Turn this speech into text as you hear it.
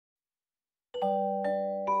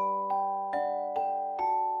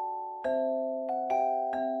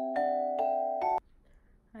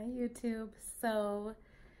YouTube. So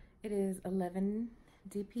it is 11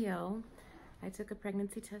 DPO. I took a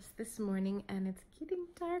pregnancy test this morning and it's getting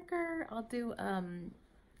darker. I'll do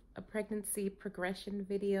a pregnancy progression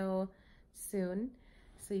video soon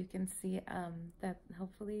so you can see that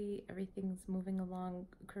hopefully everything's moving along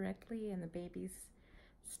correctly and the baby's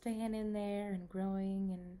staying in there and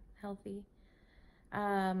growing and healthy.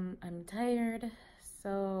 I'm tired,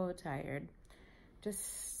 so tired.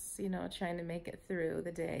 Just, you know, trying to make it through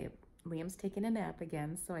the day. Liam's taking a nap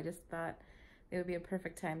again, so I just thought it would be a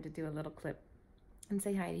perfect time to do a little clip and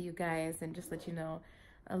say hi to you guys and just let you know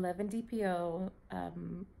 11 DPO.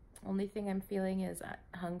 Only thing I'm feeling is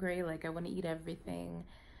hungry, like I want to eat everything,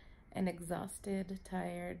 and exhausted,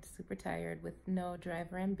 tired, super tired with no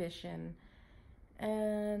drive or ambition.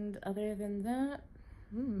 And other than that,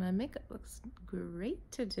 my makeup looks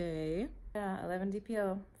great today. Yeah, 11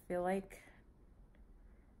 DPO. Feel like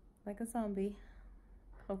a zombie.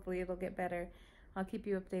 Hopefully it'll get better. I'll keep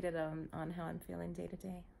you updated on how I'm feeling day to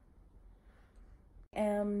day. I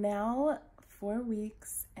am now 4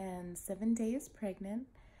 weeks and 7 days pregnant,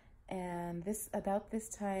 and about this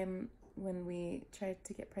time when we tried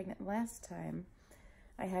to get pregnant last time,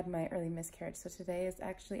 I had my early miscarriage. So today is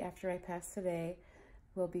actually, after I pass today,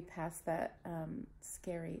 we'll be past that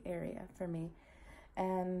scary area for me.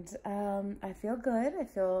 And I feel good. I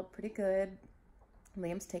feel pretty good.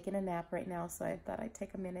 Liam's taking a nap right now, so I thought I'd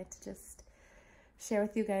take a minute to just share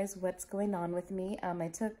with you guys what's going on with me.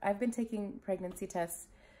 I've been taking pregnancy tests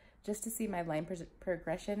just to see my line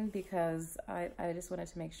progression because I just wanted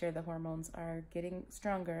to make sure the hormones are getting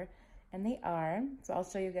stronger, and they are. So I'll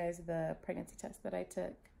show you guys the pregnancy test that I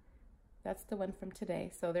took. That's the one from today.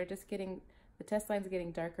 So they're just getting, the test line's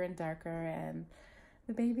getting darker and darker, and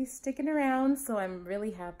the baby's sticking around, so I'm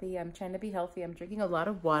really happy. I'm trying to be healthy. I'm drinking a lot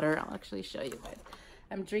of water. I'll actually show you guys.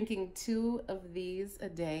 I'm drinking 2 of these a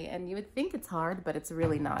day, and you would think it's hard, but it's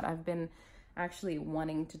really not. I've been actually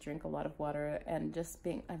wanting to drink a lot of water and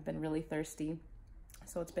I've been really thirsty,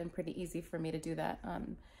 so it's been pretty easy for me to do that.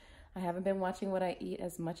 I haven't been watching what I eat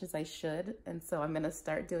as much as I should, and so I'm gonna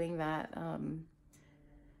start doing that.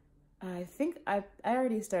 I think I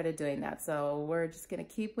already started doing that, so we're just gonna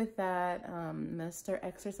keep with that. I'm gonna start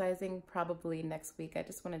exercising probably next week. I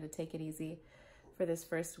just wanted to take it easy for this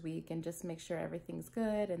first week and just make sure everything's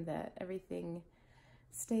good and that everything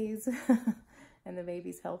stays and the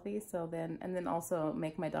baby's healthy. So and then also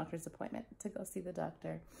make my doctor's appointment to go see the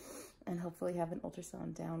doctor and hopefully have an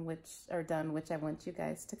ultrasound done, which I want you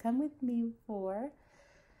guys to come with me for.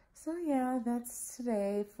 So yeah, that's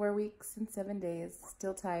today, 4 weeks and 7 days,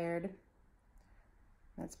 still tired.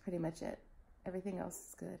 That's pretty much it. Everything else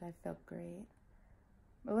is good. I felt great.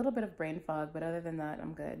 A little bit of brain fog, but other than that,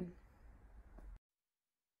 I'm good.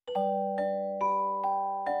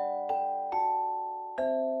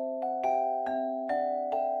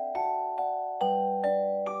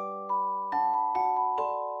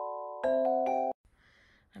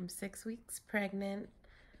 I'm 6 weeks pregnant.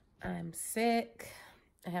 I'm sick.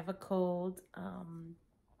 I have a cold.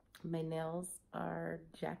 My nails are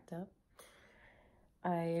jacked up.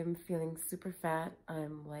 I am feeling super fat.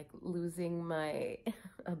 I'm like losing my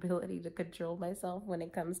ability to control myself when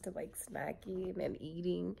it comes to like snacking and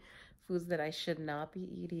eating foods that I should not be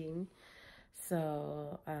eating.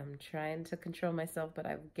 So I'm trying to control myself, but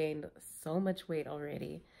I've gained so much weight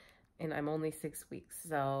already, and I'm only 6 weeks,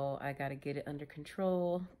 so I gotta get it under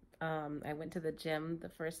control. I went to the gym the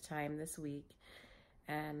first time this week,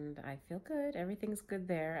 and I feel good. Everything's good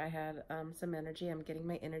there. I had some energy. I'm getting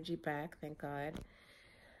my energy back, thank God.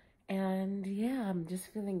 And yeah, I'm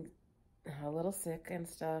just feeling a little sick and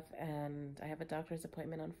stuff, and I have a doctor's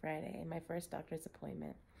appointment on Friday, my first doctor's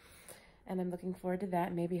appointment. And I'm looking forward to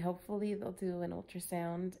that. Maybe, hopefully, they'll do an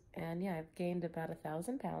ultrasound. And yeah, I've gained about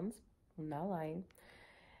 1,000 pounds. I'm not lying.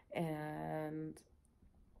 And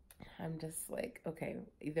I'm just like, okay,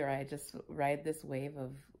 either I just ride this wave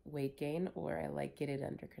of weight gain or I like get it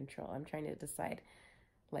under control. I'm trying to decide,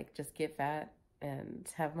 like, just get fat and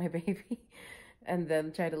have my baby and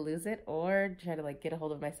then try to lose it, or try to like get a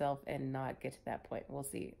hold of myself and not get to that point. We'll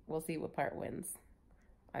see. We'll see what part wins.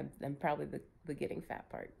 I'm probably the getting fat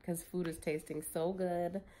part, because food is tasting so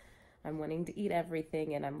good. I'm wanting to eat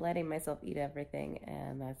everything, and I'm letting myself eat everything,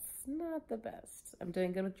 and that's not the best. I'm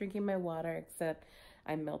doing good with drinking my water, except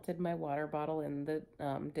I melted my water bottle in the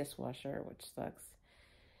dishwasher, which sucks.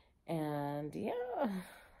 And yeah,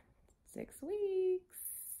 6 weeks.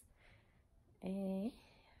 And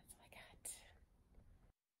that's all I got.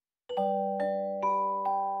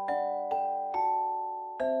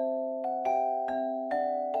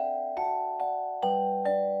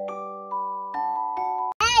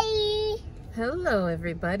 Hello,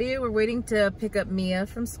 everybody. We're waiting to pick up Mia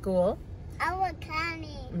from school. I want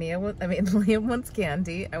candy. Liam wants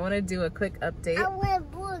candy. I want to do a quick update. I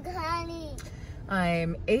want blue candy.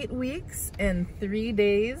 I'm 8 weeks and 3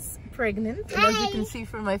 days pregnant. And as you can see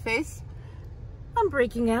from my face, I'm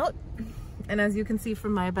breaking out. And as you can see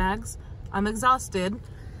from my bags, I'm exhausted.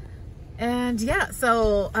 And yeah,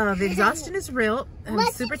 so the exhaustion is real. I'm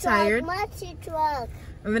super tired. Monster truck.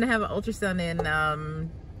 I'm gonna have an ultrasound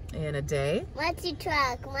in a day. Monster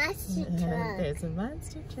truck. There's a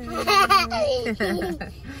monster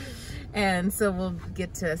truck. And so we'll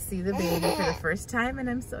get to see the baby for the first time, and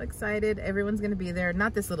I'm so excited. Everyone's gonna be there.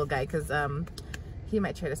 Not this little guy, because he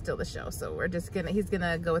might try to steal the show. So we're just gonna, he's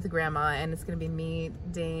gonna go with grandma, and it's gonna be me,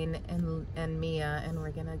 Dane, and Mia, and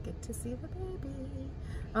we're gonna get to see the baby.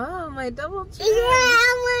 Oh, my double chin. Yeah,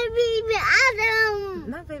 I want baby Adam.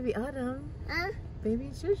 Not baby Autumn. Huh?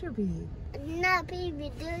 Baby Jujubee. Not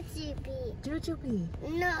baby Jujubee. Jujubee.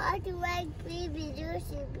 No, I don't like baby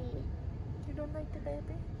Jujubee. You don't like the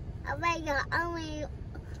baby? I like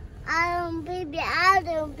baby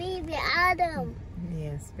Adam, baby Adam.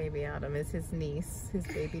 Yes, baby Autumn is his niece, his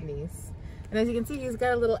baby niece. And as you can see, he's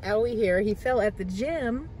got a little owie here. He fell at the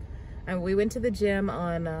gym. And we went to the gym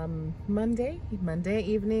on Monday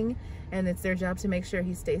evening, and it's their job to make sure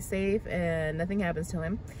he stays safe and nothing happens to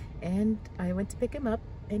him. And I went to pick him up,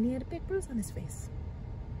 and he had a big bruise on his face.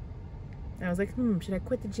 I was like, should I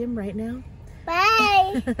quit the gym right now?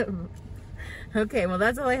 Bye. Okay, well,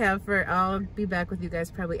 that's all I have for, I'll be back with you guys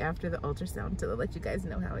probably after the ultrasound to let you guys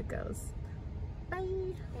know how it goes.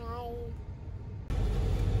 Bye. Bye.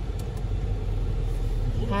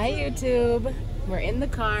 Hi, YouTube. We're in the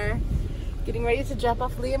car, getting ready to drop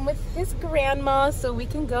off Liam with his grandma so we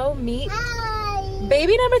can go meet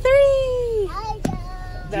baby number 3. Hi,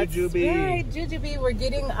 That's Jujubee. right, Jujubee. We're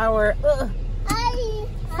getting our Hi.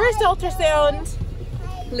 first ultrasound.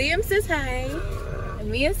 Liam says hi, and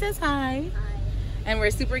Mia says hi, and we're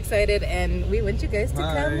super excited, and we want you guys to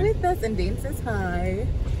come with us, and Dane says hi.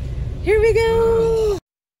 Here we go.